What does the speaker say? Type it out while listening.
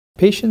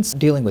Patients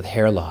dealing with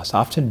hair loss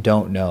often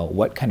don't know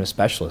what kind of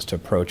specialist to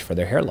approach for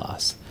their hair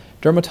loss.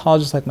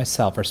 Dermatologists like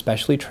myself are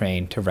specially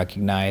trained to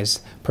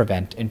recognize,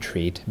 prevent, and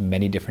treat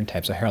many different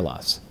types of hair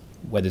loss,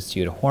 whether it's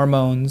due to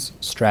hormones,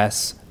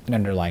 stress, an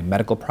underlying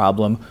medical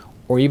problem,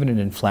 or even an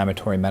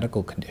inflammatory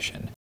medical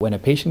condition. When a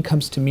patient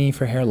comes to me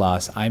for hair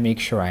loss, I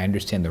make sure I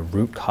understand the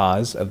root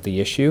cause of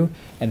the issue,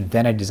 and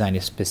then I design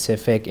a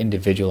specific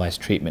individualized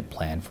treatment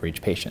plan for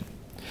each patient.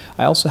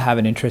 I also have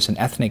an interest in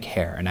ethnic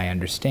hair, and I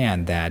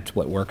understand that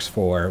what works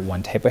for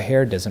one type of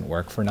hair doesn't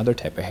work for another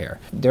type of hair.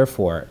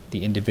 Therefore,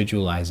 the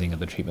individualizing of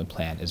the treatment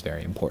plan is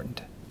very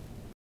important.